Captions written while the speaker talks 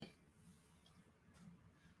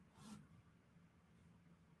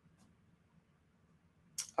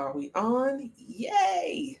Are we on?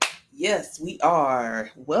 Yay! Yes, we are.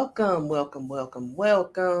 Welcome, welcome, welcome,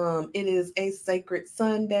 welcome. It is a sacred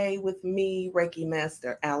Sunday with me, Reiki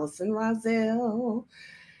Master Allison Rozelle.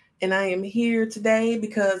 And I am here today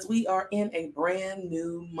because we are in a brand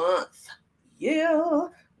new month. Yeah,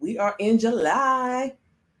 we are in July.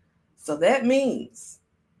 So that means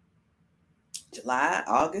July,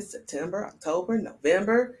 August, September, October,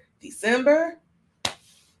 November, December.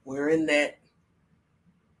 We're in that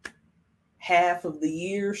half of the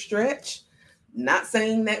year stretch. Not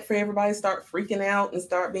saying that for everybody start freaking out and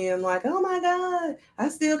start being like, oh my God, I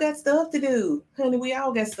still got stuff to do. Honey, we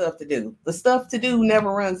all got stuff to do. The stuff to do never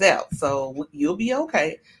runs out. So you'll be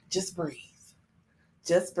okay. Just breathe.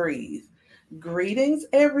 Just breathe. Greetings,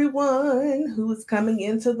 everyone who is coming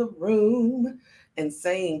into the room and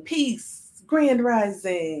saying peace, grand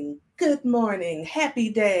rising, good morning, happy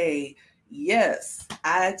day. Yes,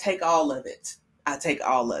 I take all of it. I take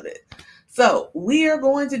all of it. So we are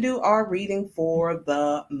going to do our reading for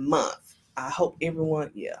the month. I hope everyone,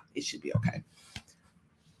 yeah, it should be okay.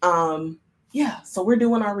 So we're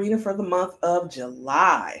doing our reading for the month of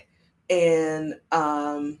July. And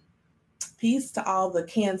peace to all the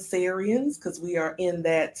Cancerians because we are in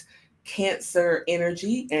that Cancer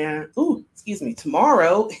energy. And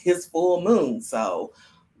tomorrow is full moon. So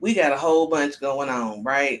we got a whole bunch going on,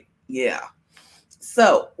 right? Yeah.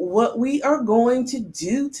 So, what we are going to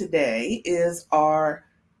do today is our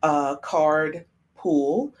card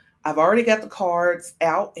pool. I've already got the cards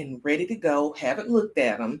out and ready to go. Haven't looked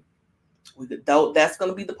at them. That's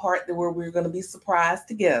going to be the part where we're going to be surprised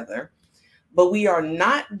together. But we are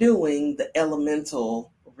not doing the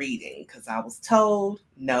elemental reading because I was told,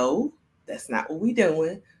 no, that's not what we're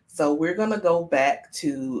doing. So we're going to go back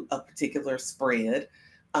to a particular spread.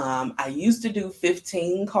 I used to do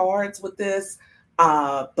 15 cards with this,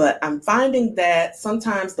 but I'm finding that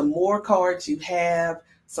sometimes the more cards you have,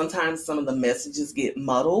 sometimes some of the messages get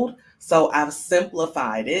muddled. So I've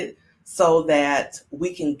simplified it so that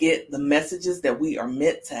we can get the messages that we are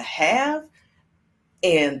meant to have,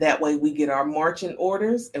 and that way we get our marching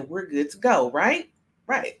orders and we're good to go, right?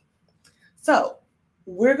 Right. So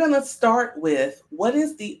we're going to start with what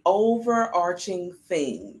is the overarching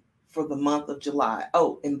theme for the month of July.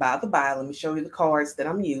 Oh, and by the by, let me show you the cards that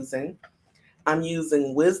I'm using. I'm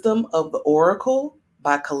using Wisdom of the Oracle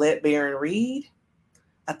by Colette Baron Reed.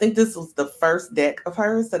 I think this was the first deck of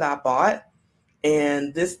hers that I bought.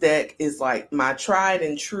 And this deck is like my tried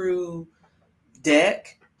and true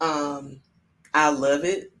deck. I love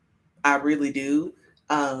it. I really do.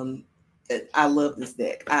 I love this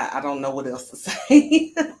deck. I don't know what else to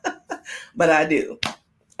say, but I do.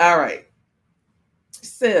 All right.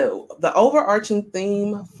 So, the overarching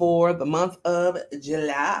theme for the month of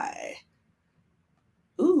July.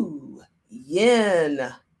 Ooh,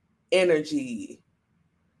 yin energy.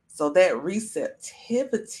 So, that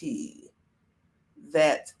receptivity,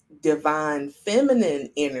 that divine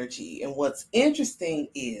feminine energy. And what's interesting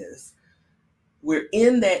is we're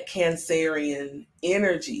in that Cancerian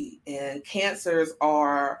energy, and Cancers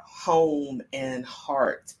are home and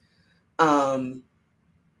heart.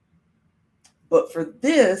 But for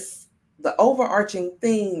this, the overarching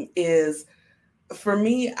theme is, for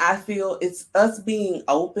me, I feel it's us being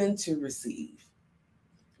open to receive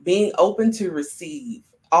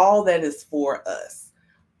all that is for us,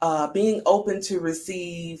 being open to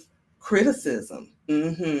receive criticism,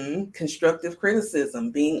 constructive criticism,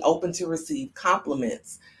 being open to receive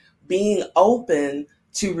compliments, being open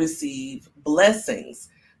to receive blessings.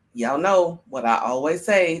 Y'all know what I always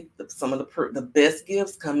say, some of the best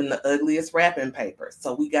gifts come in the ugliest wrapping paper.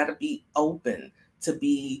 So we got to be open to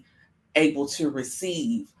be able to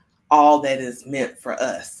receive all that is meant for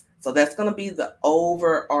us. So that's going to be the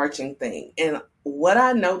overarching thing. And what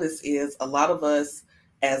I notice is a lot of us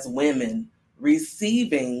as women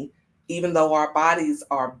receiving, even though our bodies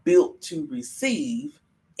are built to receive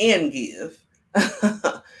and give,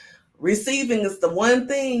 receiving is the one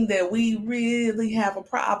thing that we really have a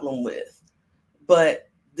problem with. But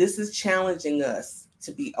this is challenging us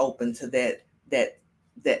to be open to that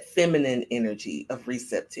feminine energy of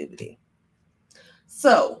receptivity.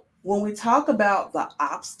 So, when we talk about the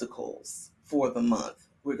obstacles for the month,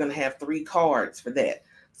 we're going to have 3 cards for that.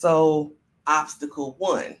 So, obstacle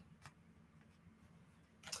 1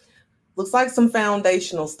 looks like some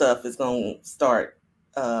foundational stuff is going to start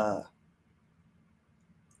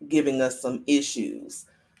giving us some issues.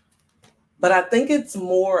 But I think it's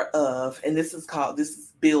more of, and this is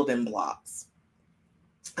building blocks.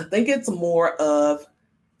 I think it's more of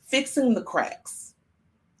fixing the cracks.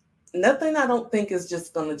 nothing I don't think is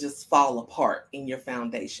just going to just fall apart in your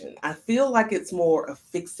foundation. I feel like it's more of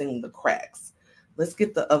fixing the cracks. Let's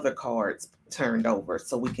get the other cards turned over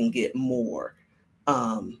so we can get more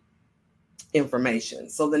um, information.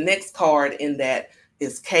 So the next card in that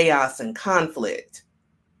is chaos and conflict.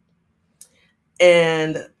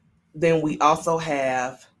 And then we also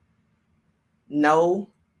have no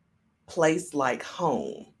place like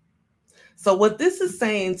home. So what this is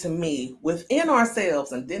saying to me within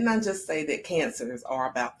ourselves, and didn't I just say that cancers are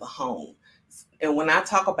about the home? And when I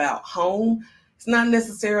talk about home, it's not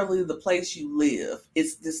necessarily the place you live.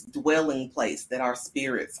 It's this dwelling place that our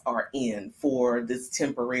spirits are in for this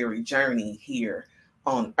temporary journey here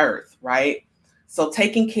on earth, right? So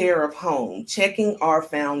taking care of home, checking our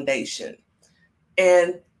foundation.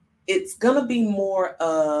 And it's going to be more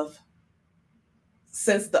of,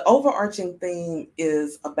 since the overarching theme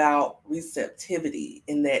is about receptivity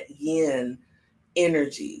in that yin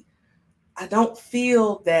energy, I don't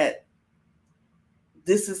feel that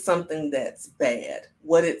this is something that's bad.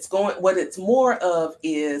 What it's more of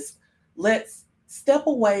is, let's step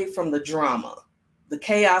away from the drama, the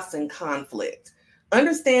chaos and conflict,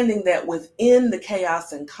 understanding that within the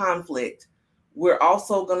chaos and conflict, we're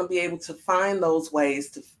also going to be able to find those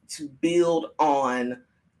ways to build on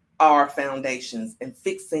our foundations and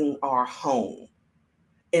fixing our home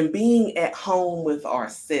and being at home with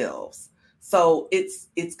ourselves. So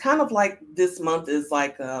it's kind of like this month is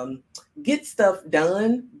like, get stuff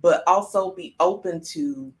done, but also be open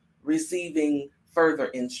to receiving further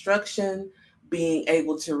instruction, being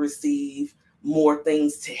able to receive more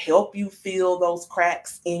things to help you fill those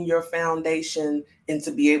cracks in your foundation and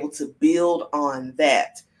to be able to build on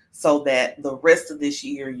that so that the rest of this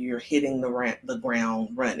year you're hitting the ground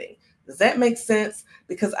running. Does that make sense?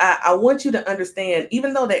 Because I want you to understand,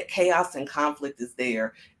 even though that chaos and conflict is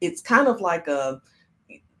there, it's kind of like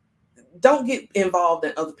don't get involved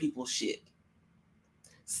in other people's shit.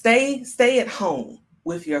 Stay at home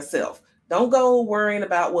with yourself. Don't go worrying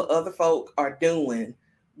about what other folk are doing,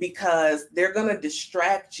 because they're going to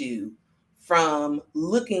distract you from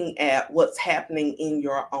looking at what's happening in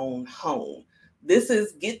your own home. This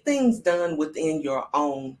is, get things done within your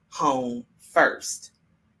own home first.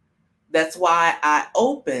 That's why I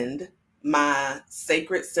opened my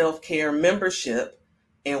Sacred Self-Care membership,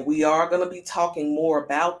 and we are going to be talking more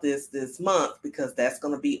about this month, because that's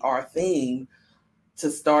going to be our theme to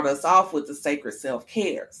start us off with the Sacred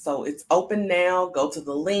Self-Care. So it's open now. Go to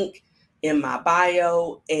the link in my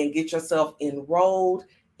bio and get yourself enrolled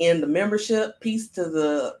in the membership. Peace to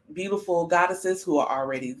the beautiful goddesses who are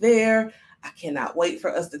already there. I cannot wait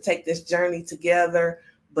for us to take this journey together.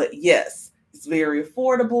 But yes, it's very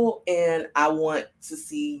affordable, and I want to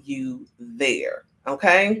see you there.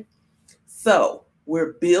 Okay? So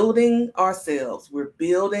we're building ourselves. We're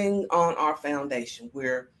building on our foundation.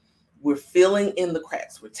 We're filling in the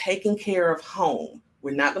cracks. We're taking care of home.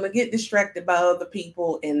 We're not going to get distracted by other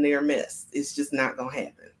people and their mess. It's just not going to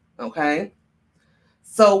happen. Okay?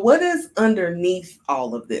 So what is underneath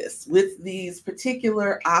all of this with these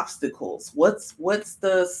particular obstacles? What's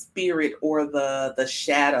the spirit or the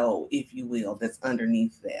shadow, if you will, that's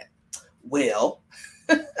underneath that? Well,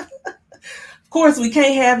 of course, we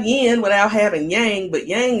can't have yin without having yang, but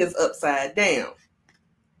yang is upside down.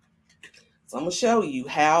 So I'm going to show you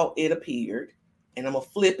how it appeared, and I'm going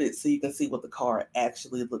to flip it so you can see what the card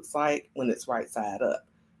actually looks like when it's right side up,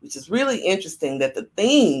 which is really interesting that the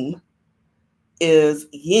theme is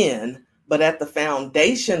yin, but at the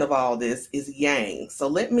foundation of all this is yang. So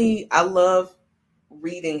I love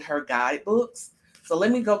reading her guidebooks. So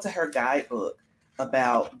let me go to her guidebook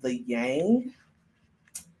about the yang,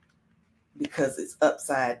 because it's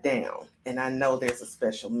upside down. And I know there's a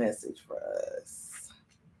special message for us.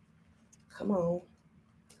 Come on.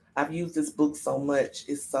 I've used this book so much.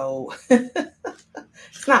 It's so,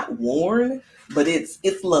 it's not worn, but it's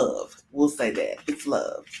loved. We'll say that. It's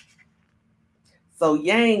loved. So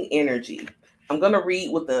yang energy, I'm going to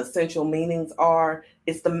read what the essential meanings are.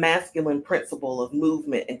 It's the masculine principle of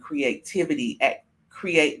movement and creativity,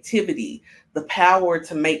 the power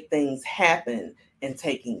to make things happen and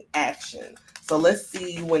taking action. So let's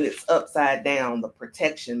see when it's upside down, the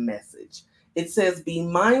protection message. It says, be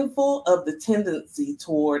mindful of the tendency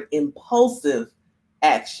toward impulsive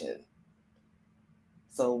action.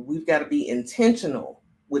 So we've got to be intentional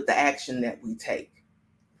with the action that we take.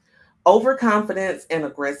 Overconfidence and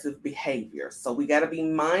aggressive behavior. So we got to be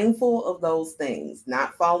mindful of those things,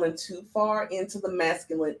 not falling too far into the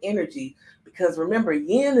masculine energy, because remember,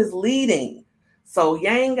 yin is leading. So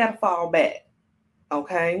yang got to fall back.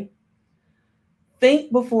 Okay?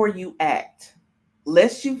 Think before you act.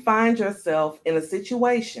 Lest you find yourself in a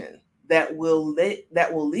situation that will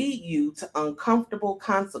lead you to uncomfortable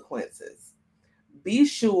consequences. Be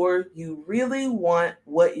sure you really want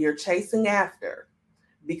what you're chasing after,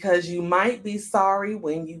 because you might be sorry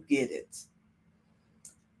when you get it.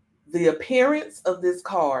 The appearance of this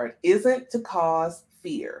card isn't to cause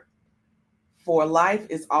fear, for life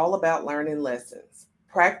is all about learning lessons.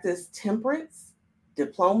 Practice temperance,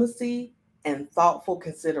 diplomacy, and thoughtful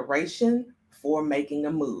consideration before making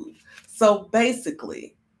a move. So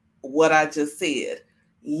basically, what I just said,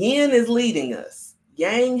 yin is leading us,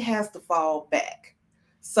 yang has to fall back.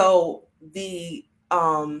 So the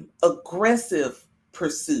aggressive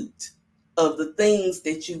pursuit of the things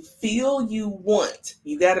that you feel you want,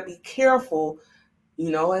 you got to be careful. You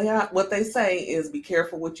know what they say is, be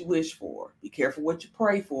careful what you wish for, be careful what you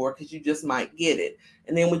pray for, because you just might get it.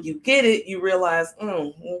 And then when you get it, you realize,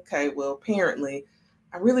 okay, well, apparently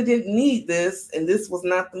I really didn't need this, and this was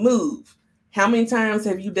not the move. How many times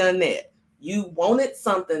have you done that? You wanted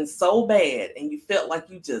something so bad and you felt like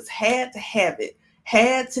you just had to have it,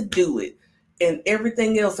 had to do it, and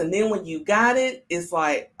everything else. And then when you got it, it's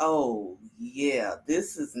like, oh yeah,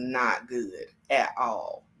 this is not good at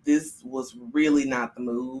all. This was really not the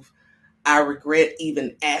move. I regret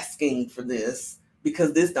even asking for this,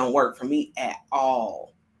 because this don't work for me at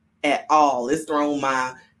all. At all. It's thrown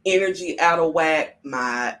my energy out of whack,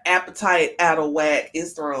 my appetite out of whack.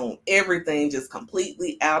 It's thrown everything just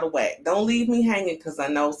completely out of whack. Don't leave me hanging, because I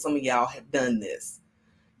know some of y'all have done this.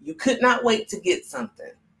 You could not wait to get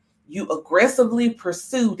something. You aggressively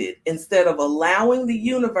pursued it instead of allowing the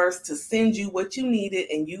universe to send you what you needed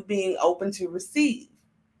and you being open to receive.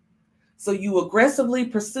 So you aggressively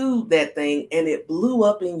pursued that thing and it blew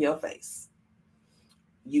up in your face.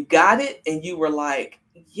 You got it and you were like,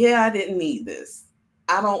 yeah, I didn't need this.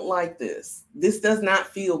 I don't like this. This does not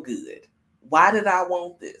feel good. Why did I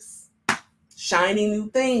want this? Shiny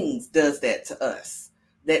new things does that to us.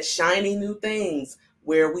 That shiny new things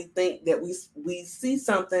where we think that we see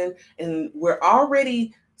something and we're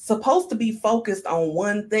already supposed to be focused on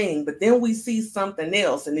one thing, but then we see something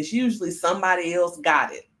else, and it's usually somebody else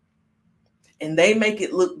got it. And they make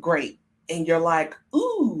it look great. And you're like,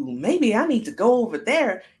 ooh, maybe I need to go over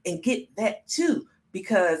there and get that too.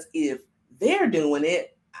 Because if they're doing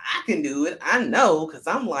it, I can do it. I know, because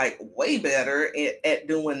I'm like way better at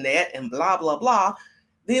doing that and blah, blah, blah.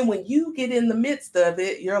 Then when you get in the midst of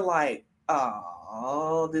it, you're like,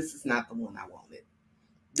 oh, this is not the one I wanted.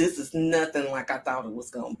 This is nothing like I thought it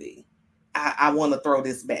was going to be. I want to throw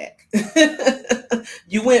this back.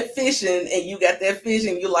 You went fishing and you got that fish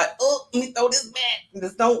and you're like, oh, let me throw this back.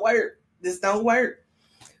 This don't work. This don't work.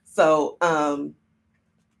 So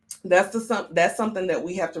that's something that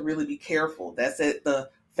we have to really be careful. That's at the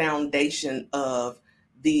foundation of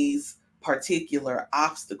these particular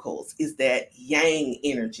obstacles, is that yang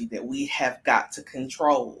energy that we have got to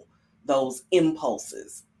control, those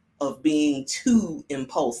impulses of being too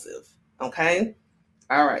impulsive. Okay.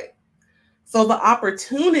 All right. So the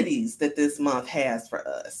opportunities that this month has for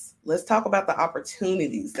us, let's talk about the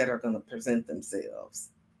opportunities that are going to present themselves.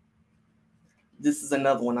 This is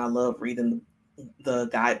another one I love reading the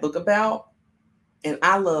guidebook about. And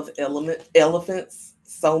I love elephants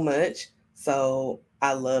so much. So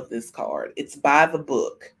I love this card. It's By the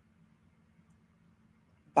Book.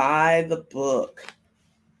 By the Book.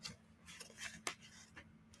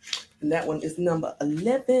 And that one is number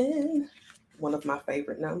 11. One of my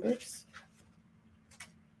favorite numbers.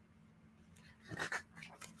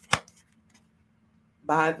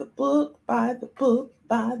 By the book, by the book,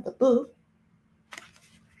 by the book.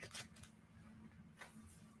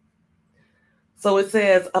 So it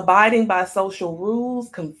says, abiding by social rules,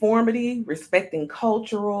 conformity, respecting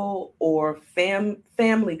cultural or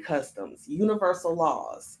family customs, universal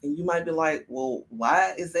laws. And you might be like, well,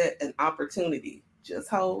 why is that an opportunity? Just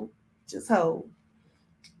hold, just hold.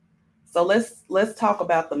 So let's talk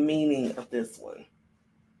about the meaning of this one.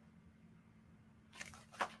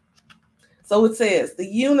 So it says, the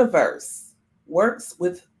universe works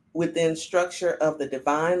within structure of the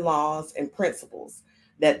divine laws and principles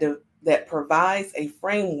that provides a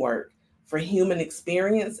framework for human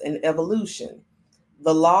experience and evolution.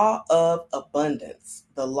 The law of abundance,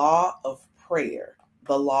 the law of prayer,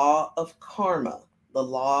 the law of karma, the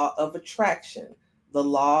law of attraction, the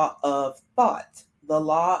law of thought, the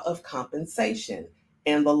law of compensation,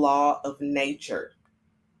 and the law of nature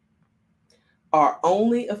are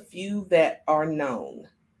only a few that are known.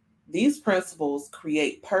 These principles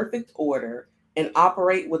create perfect order and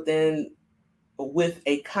operate with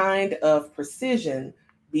a kind of precision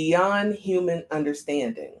beyond human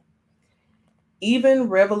understanding. Even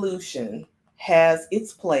revolution has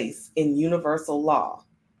its place in universal law.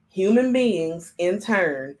 Human beings, in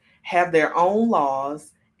turn, have their own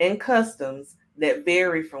laws and customs that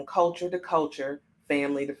vary from culture to culture,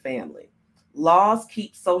 family to family. Laws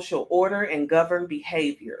keep social order and govern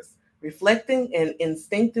behaviors, reflecting an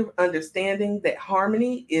instinctive understanding that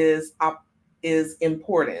harmony is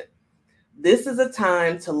important. This is a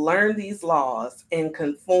time to learn these laws and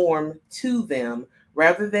conform to them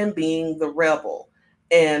rather than being the rebel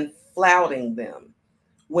and flouting them.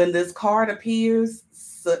 When this card appears,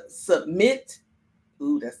 submit,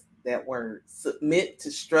 ooh, that's that word, submit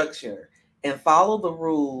to structure and follow the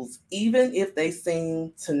rules, even if they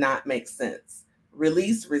seem to not make sense.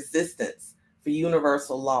 Release resistance for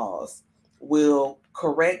universal laws will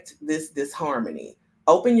correct this disharmony.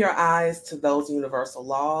 Open your eyes to those universal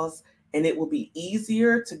laws, and it will be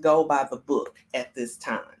easier to go by the book at this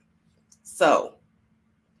time. So,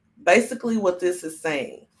 basically, what this is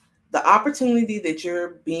saying, the opportunity that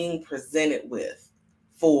you're being presented with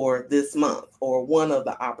for this month, or one of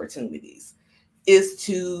the opportunities, is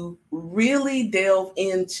to really delve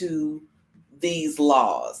into these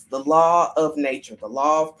laws: the law of nature, the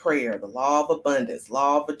law of prayer, the law of abundance,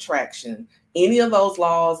 law of attraction, any of those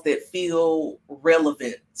laws that feel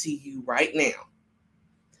relevant to you right now.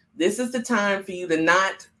 This is the time for you to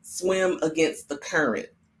not swim against the current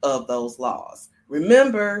of those laws.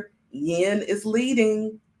 Remember, yin is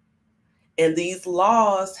leading, and these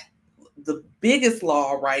laws, the biggest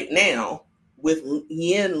law right now with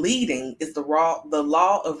yin leading is the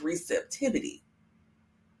law of receptivity.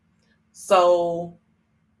 So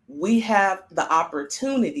we have the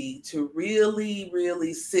opportunity to really,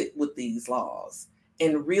 really sit with these laws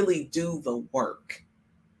and really do the work.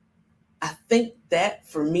 I think that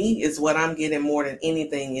for me is what I'm getting more than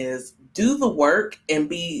anything is do the work and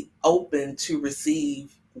be open to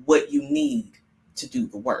receive what you need to do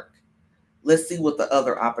the work. Let's see what the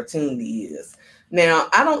other opportunity is. Now,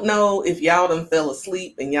 I don't know if y'all done fell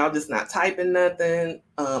asleep and y'all just not typing nothing,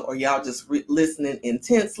 or y'all just listening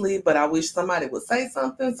intensely, but I wish somebody would say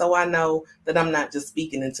something so I know that I'm not just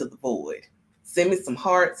speaking into the void. Send me some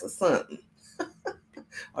hearts or something.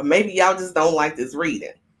 Or maybe y'all just don't like this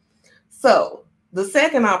reading. So, the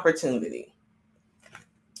second opportunity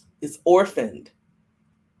is orphaned.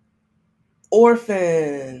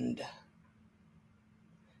 Orphaned.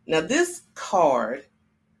 Now, this card,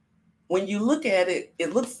 when you look at it,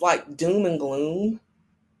 it looks like doom and gloom.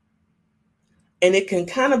 And it can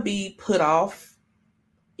kind of be put off,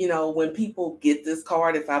 when people get this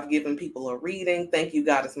card. If I've given people a reading, thank you,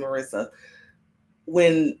 Goddess Marissa.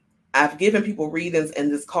 When I've given people readings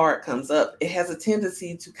and this card comes up, it has a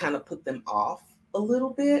tendency to kind of put them off a little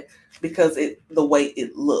bit because the way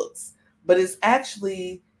it looks. But it's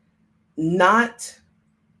actually not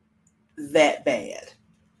that bad.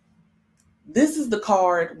 This is the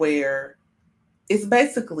card where it's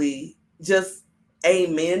basically just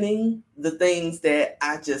amening the things that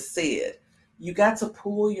I just said. You got to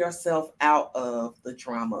pull yourself out of the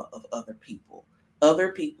drama of other people,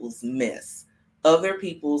 other people's mess, other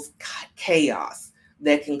people's chaos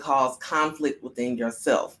that can cause conflict within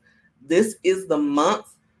yourself. This is the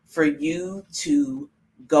month for you to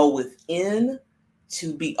go within,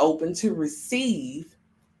 to be open to receive,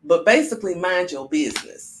 but basically mind your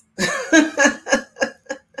business.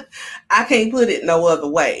 I can't put it no other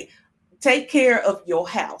way. Take care of your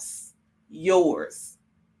house, yours.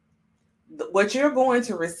 What you're going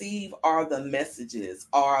to receive are the messages,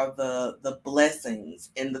 are the blessings,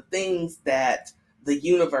 and the things that the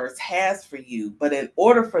universe has for you. But in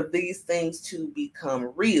order for these things to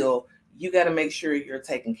become real, you got to make sure you're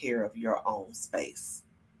taking care of your own space.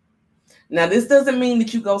 Now, this doesn't mean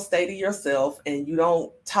that you go stay to yourself and you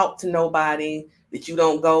don't talk to nobody, that you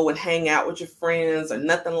don't go and hang out with your friends or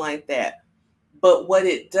nothing like that. But what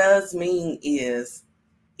it does mean is,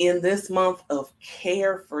 in this month of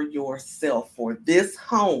care for yourself, for this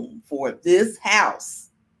home, for this house,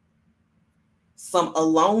 some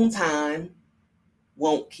alone time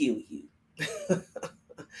won't kill you.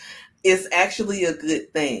 It's actually a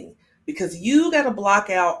good thing because you got to block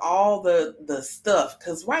out all the stuff.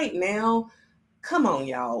 Because right now, come on,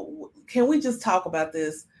 y'all, can we just talk about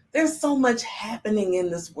this? There's so much happening in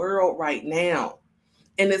this world right now.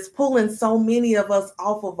 And it's pulling so many of us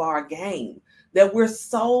off of our game that we're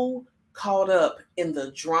so caught up in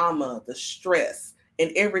the drama, the stress,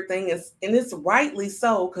 and everything and it's rightly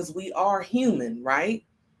so because we are human, right?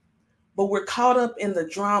 But we're caught up in the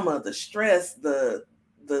drama, the stress, the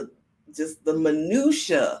just the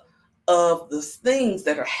minutia of the things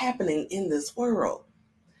that are happening in this world,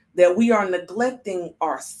 that we are neglecting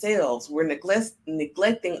ourselves. We're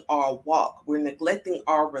neglecting our walk. We're neglecting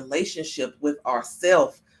our relationship with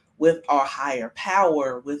ourselves. with our higher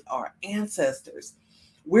power, with our ancestors.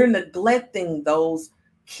 We're neglecting those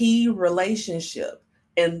key relationships,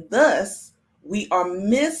 and thus we are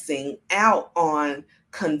missing out on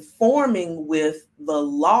conforming with the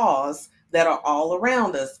laws that are all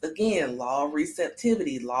around us. Again, law of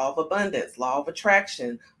receptivity, law of abundance, law of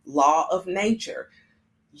attraction, law of nature.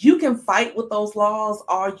 You can fight with those laws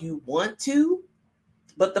all you want to,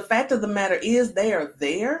 but the fact of the matter is they are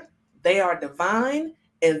there, they are divine,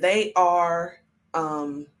 and they are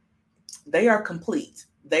complete.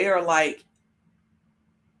 They are like,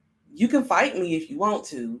 you can fight me if you want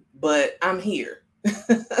to, but I'm here.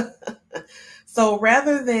 So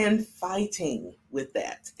rather than fighting with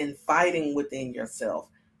that and fighting within yourself,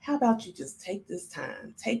 how about you just take this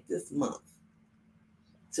time, take this month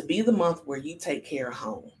to be the month where you take care of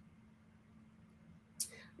home?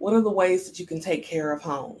 What are the ways that you can take care of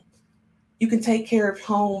home? You can take care of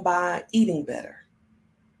home by eating better,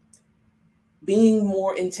 being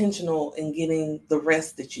more intentional in getting the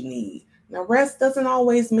rest that you need. Now, rest doesn't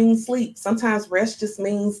always mean sleep. Sometimes rest just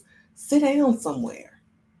means sit down somewhere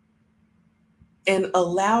and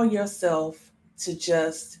allow yourself to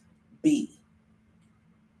just be.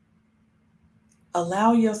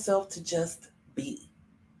 Allow yourself to just be.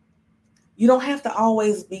 You don't have to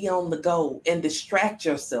always be on the go and distract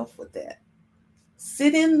yourself with that.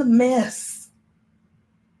 Sit in the mess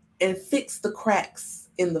and fix the cracks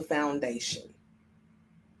in the foundation.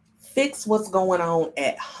 Fix what's going on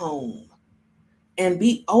at home and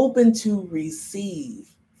be open to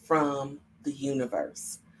receive from the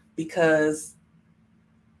universe, because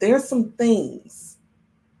there's some things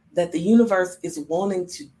that the universe is wanting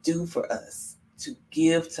to do for us, to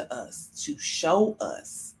give to us, to show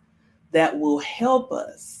us, that will help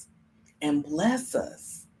us and bless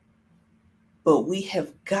us. But we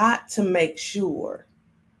have got to make sure,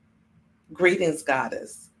 greetings,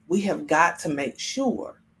 goddess, we have got to make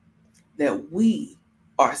sure that we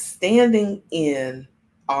are standing in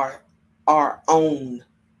our own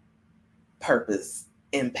purpose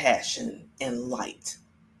and passion and light.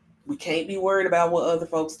 We can't be worried about what other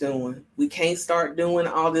folks doing. We can't start doing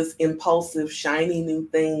all this impulsive, shiny new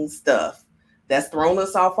thing stuff that's thrown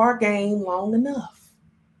us off our game long enough.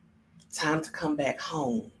 Time to come back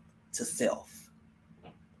home to self.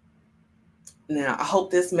 Now, I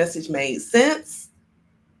hope this message made sense.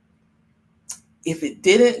 If it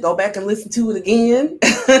didn't, go back and listen to it again,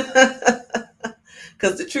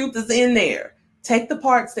 because the truth is in there. Take the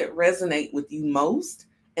parts that resonate with you most,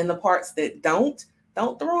 and the parts that don't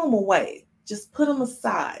throw them away. Just put them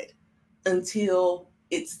aside until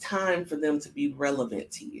it's time for them to be relevant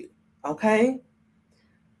to you. Okay?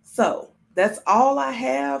 So that's all I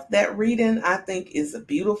have. That reading, I think, is a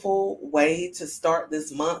beautiful way to start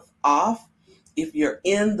this month off. If you're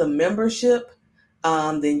in the membership,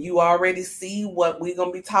 then you already see what we're going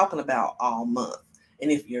to be talking about all month. And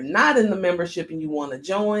if you're not in the membership and you want to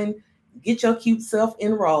join, get your cute self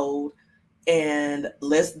enrolled and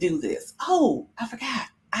let's do this. Oh, I forgot.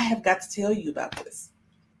 I have got to tell you about this.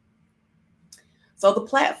 So the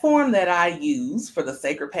platform that I use for the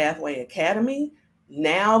Sacred Pathway Academy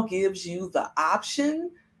now gives you the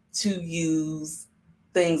option to use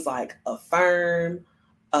things like Affirm,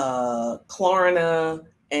 Klarna,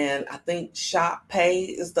 and I think Shop Pay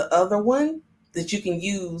is the other one that you can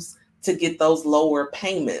use to get those lower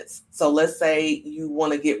payments. So let's say you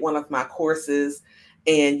want to get one of my courses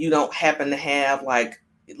and you don't happen to have, like,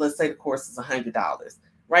 let's say the course is $100.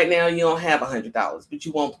 Right now you don't have $100, but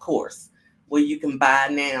you want the course. Well, you can buy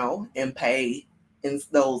now and pay in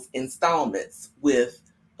those installments with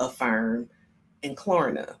Affirm and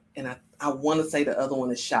Klarna. And I want to say the other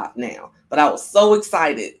one is Shop Now. But I was so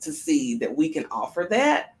excited to see that we can offer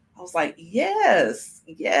that. I was like, yes.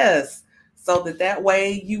 So that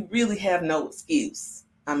way you really have no excuse.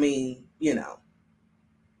 I mean,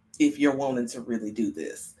 if you're wanting to really do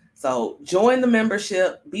this. So join the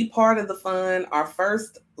membership, be part of the fun. Our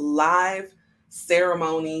first live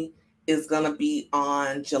ceremony is going to be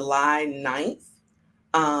on July 9th.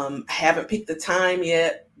 I haven't picked the time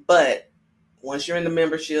yet, but once you're in the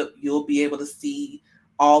membership, you'll be able to see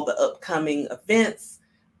all the upcoming events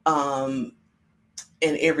and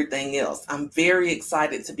everything else. I'm very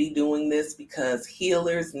excited to be doing this because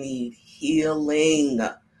healers need healing,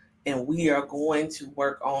 and we are going to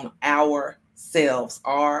work on ourselves,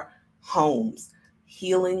 our homes,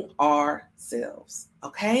 healing ourselves.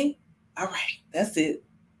 Okay? All right, that's it.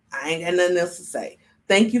 I ain't got nothing else to say.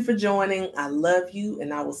 Thank you for joining. I love you,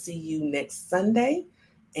 and I will see you next Sunday.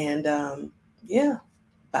 And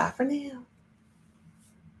bye for now.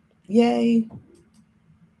 Yay.